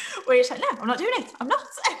 where you're like, no, I'm not doing it. I'm not.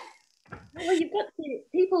 Well, you've got to,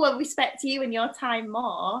 people will respect you and your time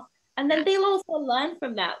more. And then they'll also learn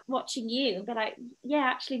from that, watching you, and be like, yeah,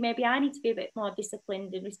 actually, maybe I need to be a bit more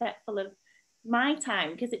disciplined and respectful of my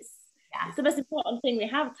time, because it's the most important thing we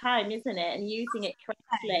have, time, isn't it? And using it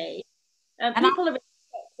correctly. And People are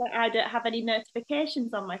that I don't have any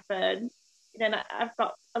notifications on my phone. You know, I've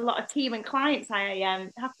got a lot of team and clients I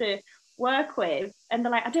have to work with, and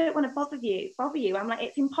they're like, I don't want to bother you. I'm like,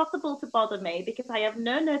 it's impossible to bother me because I have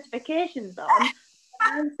no notifications on.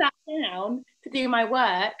 I'm sat down to do my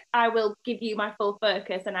work, I will give you my full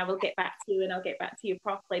focus and I will get back to you, and I'll get back to you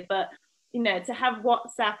properly. But you know, to have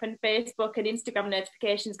WhatsApp and Facebook and Instagram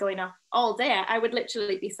notifications going off all day, I would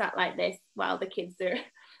literally be sat like this while the kids are.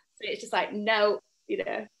 So it's just like, no, you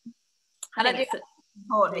know. And I think it's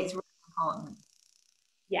important. It's really important.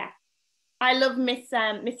 Yeah. I love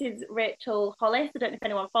Mrs. Rachel Hollis. I don't know if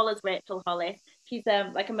anyone follows Rachel Hollis. She's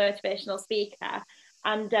like a motivational speaker.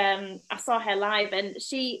 And I saw her live, and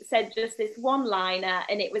she said just this one liner,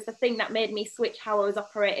 and it was the thing that made me switch how I was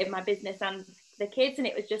operating my business and the kids. And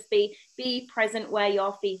it was just be present where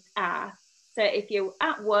your feet are. So if you're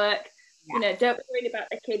at work, you know, don't be worried about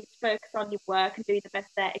the kids, focus on your work and do the best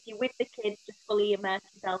there. If you're with the kids, just fully immerse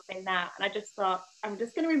yourself in that. And I just thought, I'm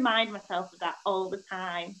just going to remind myself of that all the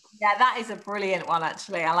time. Yeah, that is a brilliant one,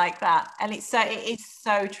 actually. I like that. And it is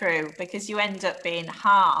so true, because you end up being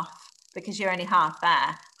half, because you're only half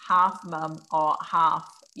there, half mum or half,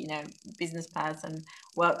 you know, business person,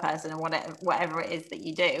 work person, or whatever it is that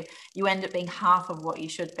you do. You end up being half of what you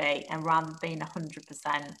should be, and rather than being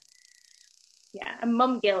 100%. Yeah, and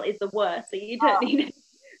mum guilt is the worst, so you don't need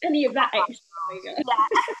any of that extra. Yeah.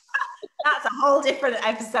 That's a whole different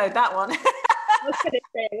episode, that one. I was going to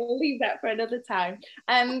say, we'll leave that for another time.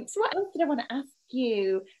 So what else did I want to ask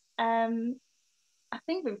you? I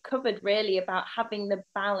think we've covered really about having the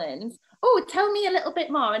balance. Oh, tell me a little bit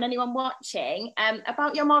more, and anyone watching,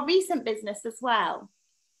 about your more recent business as well,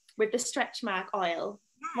 with the stretch mark oil.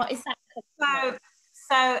 What is that?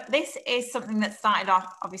 So this is something that started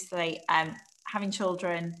off, obviously, having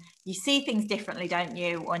children. You see things differently, don't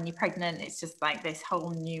you? When you're pregnant, it's just like this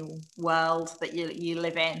whole new world that you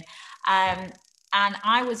live in. And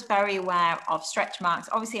I was very aware of stretch marks.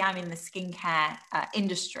 Obviously, I'm in the skincare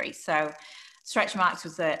industry, so stretch marks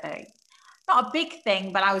was not a big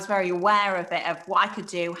thing, but I was very aware of it, of what I could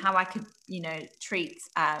do, how I could, you know, treat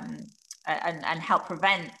and help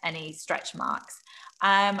prevent any stretch marks.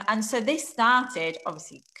 And so this started,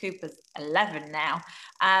 obviously Cooper's 11 now,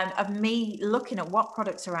 of me looking at what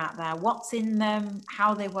products are out there, what's in them,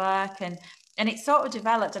 how they work, and it sort of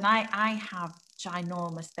developed. And I have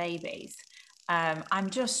ginormous babies. I'm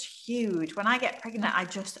just huge. When I get pregnant, I'm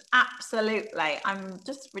just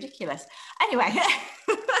ridiculous. Anyway,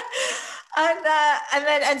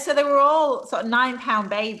 and so they were all sort of 9-pound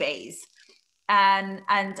babies. And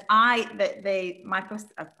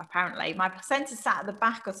apparently my placenta sat at the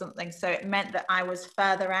back or something, so it meant that I was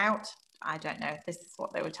further out. I don't know if this is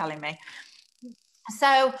what they were telling me.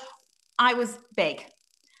 So I was big,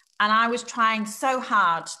 and I was trying so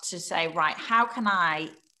hard to say, right, how can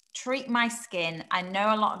I treat my skin? I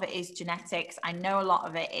know a lot of it is genetics. I know a lot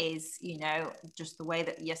of it is, you know, just the way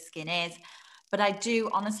that your skin is. But I do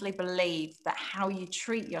honestly believe that how you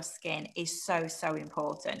treat your skin is so, so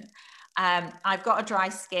important. I've got a dry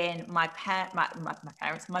skin. My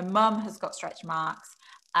parents, my mum has got stretch marks.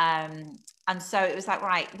 And so it was like,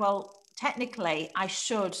 right, well, technically I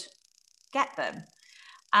should get them.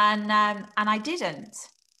 And I didn't.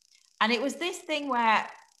 And it was this thing where,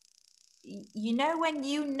 you know, when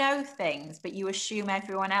you know things, but you assume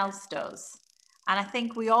everyone else does. And I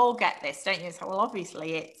think we all get this, don't you? It's like, well,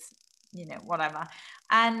 obviously it's, you know, whatever.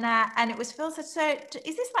 And it was Phil said, so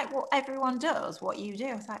is this like what everyone does, what you do?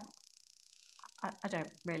 I was like, I don't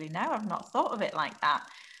really know. I've not thought of it like that.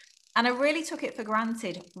 And I really took it for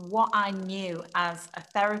granted what I knew as a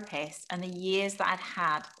therapist and the years that I'd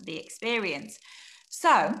had the experience.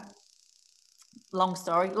 So, long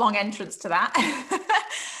story, long entrance to that,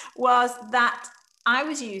 was that I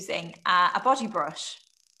was using a body brush,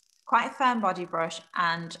 quite a firm body brush,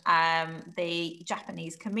 and the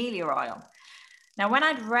Japanese camellia oil. Now, when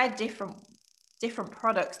I'd read different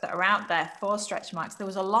products that are out there for stretch marks, there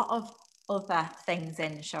was a lot of other things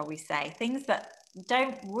in, shall we say, things that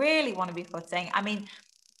don't really want to be putting. I mean,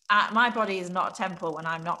 my body is not a temple when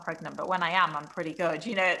I'm not pregnant, but when I am, I'm pretty good.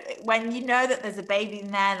 You know, when you know that there's a baby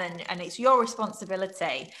in there, and it's your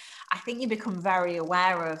responsibility, I think you become very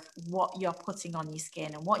aware of what you're putting on your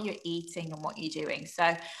skin and what you're eating and what you're doing.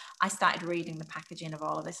 So I started reading the packaging of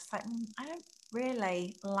all of this. It's like, I don't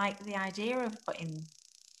really like the idea of putting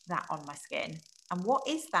that on my skin. And what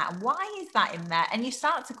is that? And why is that in there? And you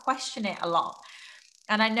start to question it a lot.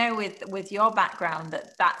 And I know with your background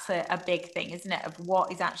that that's a big thing, isn't it, of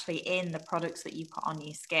what is actually in the products that you put on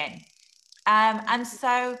your skin. And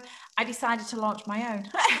so I decided to launch my own.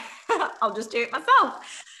 I'll just do it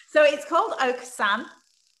myself. So it's called Okasan,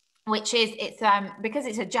 which is, it's because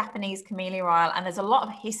it's a Japanese camellia oil, and there's a lot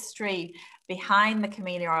of history behind the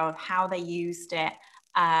camellia oil of how they used it,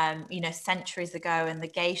 you know, centuries ago, and the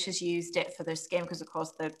geishas used it for their skin because, of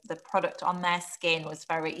course, the product on their skin was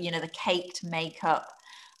very, you know, the caked makeup,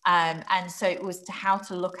 and so it was to how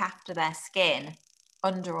to look after their skin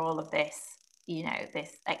under all of this, you know,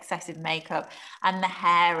 this excessive makeup and the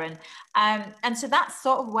hair, and so that's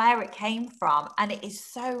sort of where it came from. And it is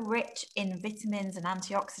so rich in vitamins and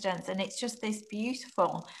antioxidants, and it's just this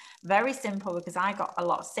beautiful, very simple, because I got a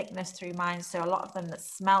lot of sickness through mine, so a lot of them that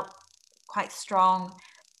smelt quite strong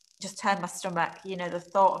just turned my stomach, you know, the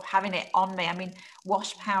thought of having it on me. I mean,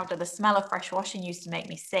 wash powder, the smell of fresh washing used to make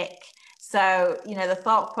me sick, so, you know, the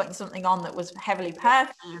thought of putting something on that was heavily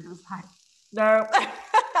perfumed was like, no.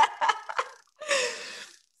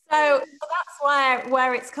 So that's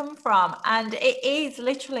where it's come from. And it is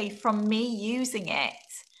literally from me using it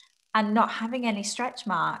and not having any stretch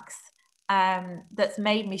marks, that's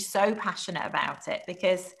made me so passionate about it,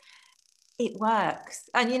 because it works.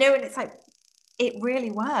 And, you know, and it's like, it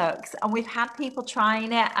really works. And we've had people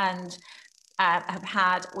trying it, and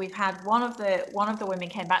we've had one of the women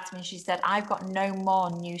came back to me and she said, I've got no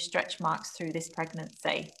more new stretch marks through this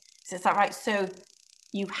pregnancy. So it's like, right, so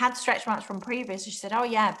you've had stretch marks from previous? She said, oh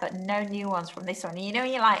yeah, but no new ones from this one. And, you know,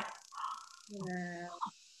 you're like, Yeah.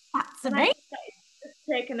 that's amazing.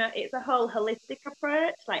 It's a whole holistic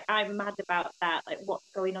approach. Like, I'm mad about that, like what's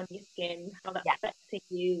going on your skin, how that's affecting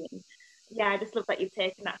you. And yeah, I just love that you've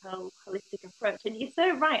taken that whole holistic approach. And you're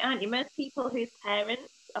so right, aren't you? Most people whose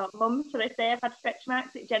parents or mums, should I say, have had stretch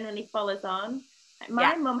marks, it generally follows on. Like,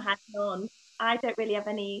 my mum had none. I don't really have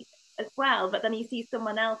any as well, but then you see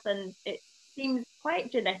someone else and it seems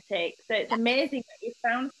quite genetic. So it's amazing that you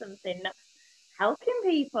found something that's helping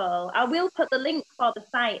people. I will put the link for the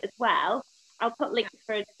site as well. I'll put links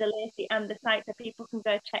for the Lacy and the site so people can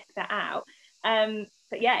go check that out.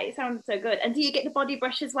 But yeah, it sounds so good. And do you get the body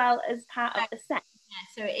brush as well as part of the set?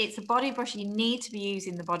 Yeah, so it's a body brush. You need to be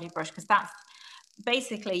using the body brush because that's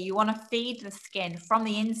basically, you want to feed the skin from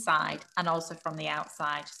the inside and also from the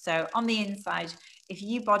outside. So on the inside, if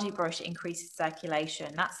you body brush, it increases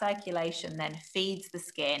circulation. That circulation then feeds the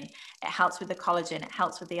skin. It helps with the collagen. It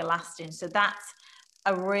helps with the elastin. So that's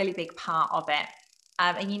a really big part of it.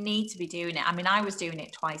 And you need to be doing it. I mean, I was doing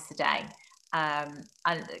it twice a day.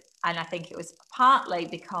 And I think it was partly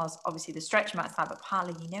because obviously the stretch marks are, but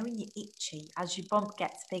partly, you know, when you're itchy, as your bump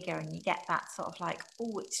gets bigger and you get that sort of like,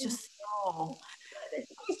 oh, it's just sore.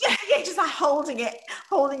 You're just like holding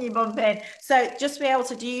your bump in. So just be able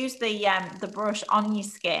to use the brush on your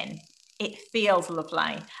skin, it feels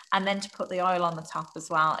lovely. And then to put the oil on the top as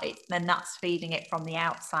well, then that's feeding it from the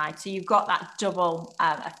outside. So you've got that double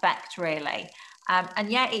effect really.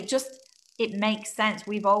 And yeah, it makes sense.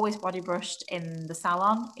 We've always body brushed in the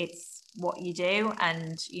salon. It's what you do.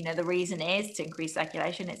 And, you know, the reason is to increase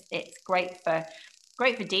circulation. It's great for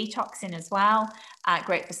detoxing as well,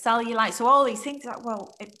 great for cellulite. So all these things, like,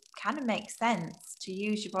 well, it kind of makes sense to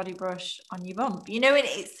use your body brush on your bump. You know,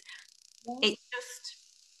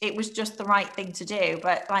 it was just the right thing to do.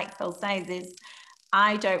 But like Phil says, is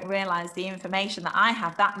I don't realize the information that I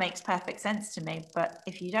have. That makes perfect sense to me. But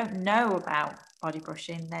if you don't know about body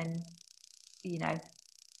brushing, then, you know,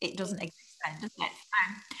 it doesn't exist then, does it?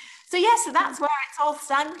 So yeah, so that's where it's all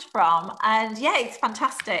stemmed from. And yeah, it's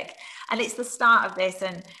fantastic. And it's the start of this.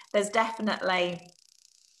 And there's definitely,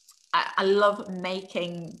 I love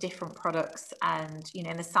making different products. And, you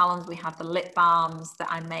know, in the salons, we have the lip balms that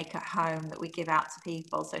I make at home that we give out to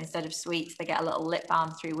people. So instead of sweets, they get a little lip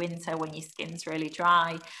balm through winter when your skin's really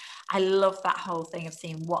dry. I love that whole thing of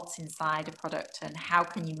seeing what's inside a product and how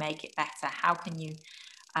can you make it better? How can you,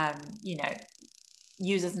 you know,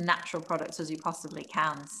 use as natural products as you possibly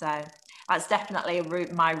can. So that's definitely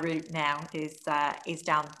my route now is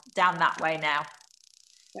down that way now.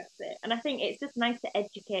 That's it. And I think it's just nice to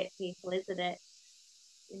educate people, isn't it?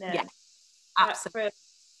 You know, yeah, absolutely.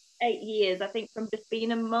 For 8 years, I think, from just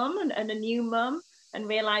being a mum and a new mum and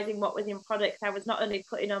realizing what was in products I was not only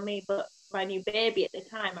putting on me but my new baby at the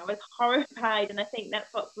time, I was horrified. And I think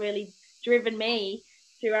that's what's really driven me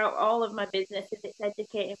throughout all of my business, is it's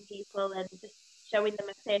educating people and just showing them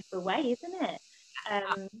a safer way, isn't it?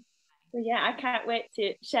 So yeah, I can't wait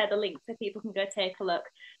to share the link so people can go take a look.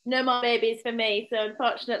 No more babies for me, so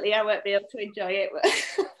unfortunately I won't be able to enjoy it.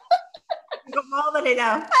 You've got more than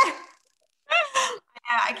enough.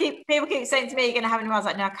 People keep saying to me, "You're going to have any more?" I was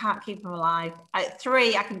like, "No, I can't keep them alive. At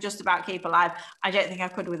 3, I can just about keep alive. I don't think I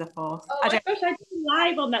could with a 4th." Oh my gosh, I did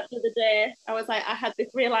live on that the other day. I was like, I had this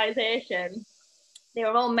realization. They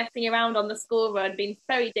were all messing around on the school run, being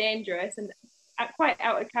very dangerous and quite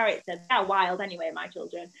out of character. They're wild anyway, my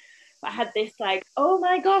children. But I had this like, oh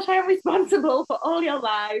my gosh, I'm responsible for all your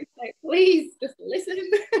lives. Like, please just listen.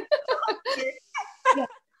 Yeah,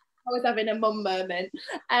 I was having a mum moment.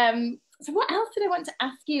 So what else did I want to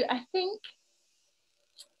ask you? I think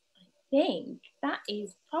that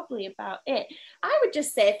is probably about it. I would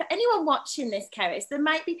just say for anyone watching this, Kerris, there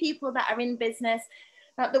might be people that are in business.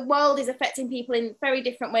 The world is affecting people in very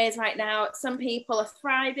different ways right now. Some people are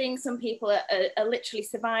thriving, some people are literally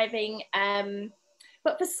surviving.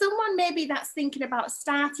 But for someone maybe that's thinking about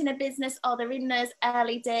starting a business or they're in those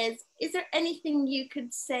early days, is there anything you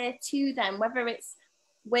could say to them, whether it's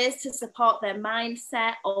ways to support their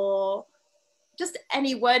mindset or just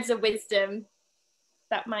any words of wisdom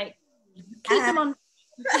that might keep them on?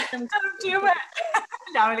 Don't do it.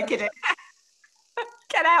 No, I'm kidding.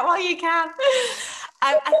 Get out while you can.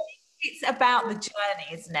 I think it's about the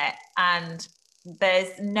journey, isn't it? And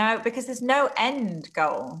there's no end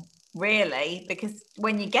goal, really, because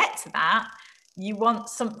when you get to that, you want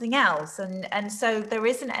something else. And so there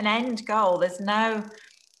isn't an end goal. There's no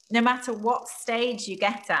matter what stage you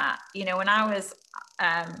get at, when I was,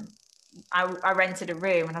 I rented a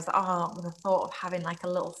room and I was like, oh, the thought of having like a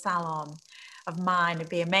little salon of mine would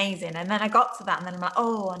be amazing. And then I got to that and then I'm like,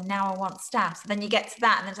 oh, now I want staff. So then you get to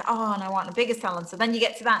that and then it's like, oh, and I want a bigger salon. So then you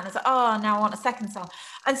get to that and it's like, oh, now I want a second salon.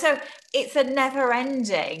 And so it's a never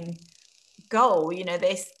ending goal,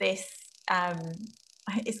 this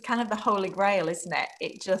it's kind of the holy grail, isn't it?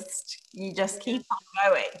 You just keep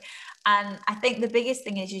on going. And I think the biggest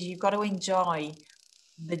thing is you've got to enjoy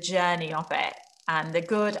the journey of it, and the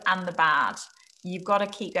good and the bad. You've got to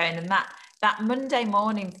keep going. And that Monday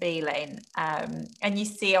morning feeling, and you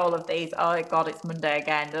see all of these, oh God, it's Monday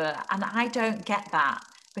again. And I don't get that,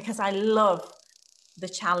 because I love the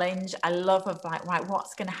challenge. I love of like, right,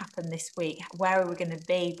 what's going to happen this week? Where are we going to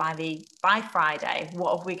be by Friday?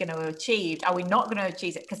 What are we going to achieve? Are we not going to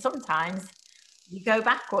achieve it? Because sometimes you go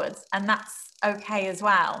backwards, and that's okay as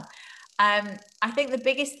well. I think the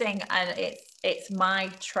biggest thing, and it's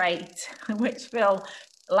my trait, which Phil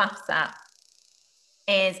laughs at,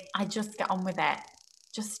 is I just get on with it.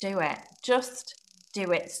 Just do it. Just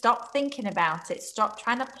do it. Stop thinking about it. Stop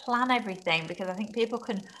trying to plan everything, because I think people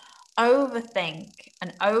can overthink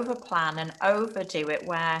and overplan and overdo it,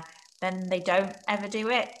 where then they don't ever do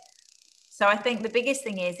it. So I think the biggest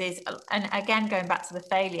thing is, and again, going back to the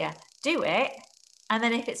failure, do it. And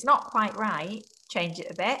then if it's not quite right, change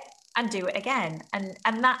it a bit and do it again.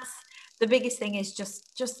 And that's the biggest thing, is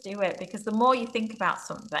just do it, because the more you think about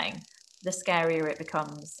something, the scarier it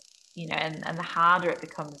becomes, and the harder it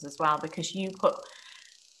becomes as well, because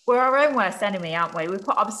we're our own worst enemy, aren't we? We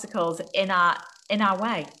put obstacles in our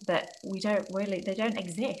way that they don't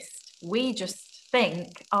exist. We just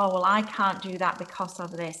think, oh, well, I can't do that because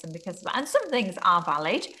of this and because of that. And some things are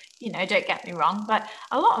valid, don't get me wrong, but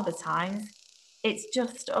a lot of the times it's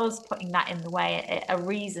just us putting that in the way, a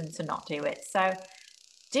reason to not do it. So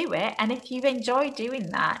do it. And if you've enjoyed doing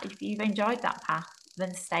that, if you've enjoyed that path,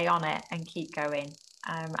 then stay on it and keep going.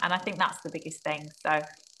 And I think that's the biggest thing. So,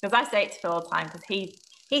 because I say it to Phil all the time, because he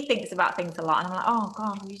thinks about things a lot, and I'm like, oh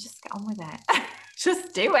God, will you just get on with it?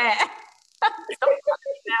 Just do it.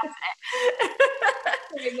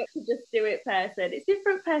 Very much a just do it person. It's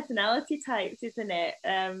different personality types, isn't it?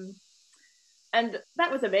 And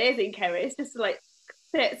that was amazing, Kerris, just to like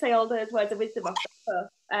say all those words of wisdom off the cuff.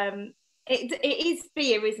 It is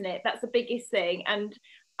fear, isn't it? That's the biggest thing. And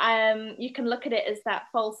you can look at it as that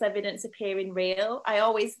false evidence appearing real. I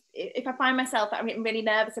always, if I find myself that I'm really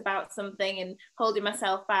nervous about something and holding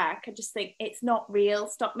myself back, I just think it's not real.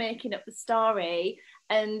 Stop making up the story.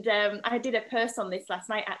 And I did a post on this last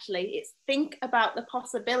night, actually. It's think about the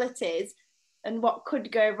possibilities and what could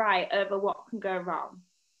go right over what can go wrong.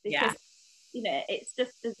 Because, it's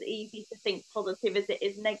just as easy to think positive as it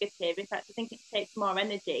is negative. In fact, I think it takes more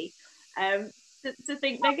energy to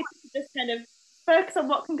think negative, to just kind of focus on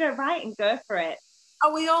what can go right and go for it.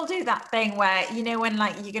 Oh, we all do that thing where, when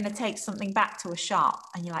like you're going to take something back to a shop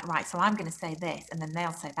and you're like, right, so I'm going to say this, and then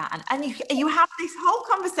they'll say that. And you have this whole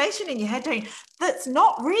conversation in your head doing that's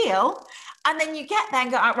not real. And then you get there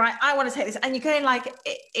and go, oh, right, I want to take this. And you're going like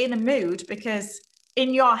in a mood, because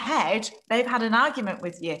in your head, they've had an argument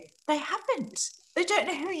with you. They haven't. They don't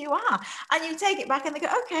know who you are. And you take it back and they go,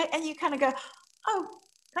 okay. And you kind of go, oh,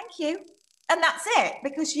 thank you. And that's it,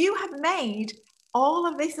 because you have made all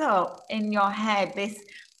of this up in your head, this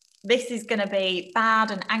this is going to be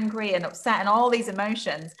bad and angry and upset and all these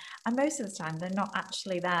emotions. And most of the time they're not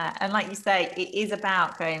actually there. And like you say, it is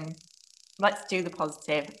about going, let's do the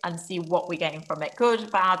positive and see what we're getting from it.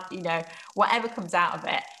 Good, bad, you know, whatever comes out of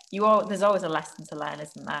it, there's always a lesson to learn,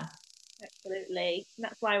 isn't there? Absolutely. And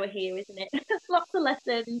that's why we're here, isn't it? Lots of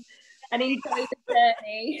lessons and enjoy the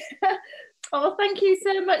journey. Oh, thank you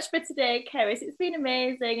so much for today, Kerris. It's been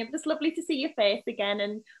amazing and just lovely to see your face again.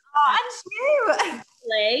 And oh, and you.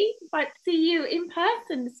 hopefully, might see you in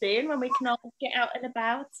person soon when we can all get out and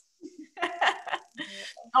about.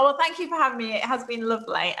 Oh, well, thank you for having me. It has been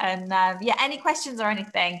lovely. And yeah, any questions or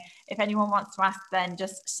anything, if anyone wants to ask, then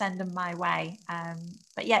just send them my way.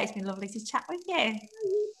 But yeah, it's been lovely to chat with you.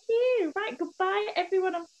 You too. Right, goodbye,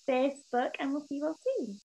 everyone on Facebook, and we'll see you all soon.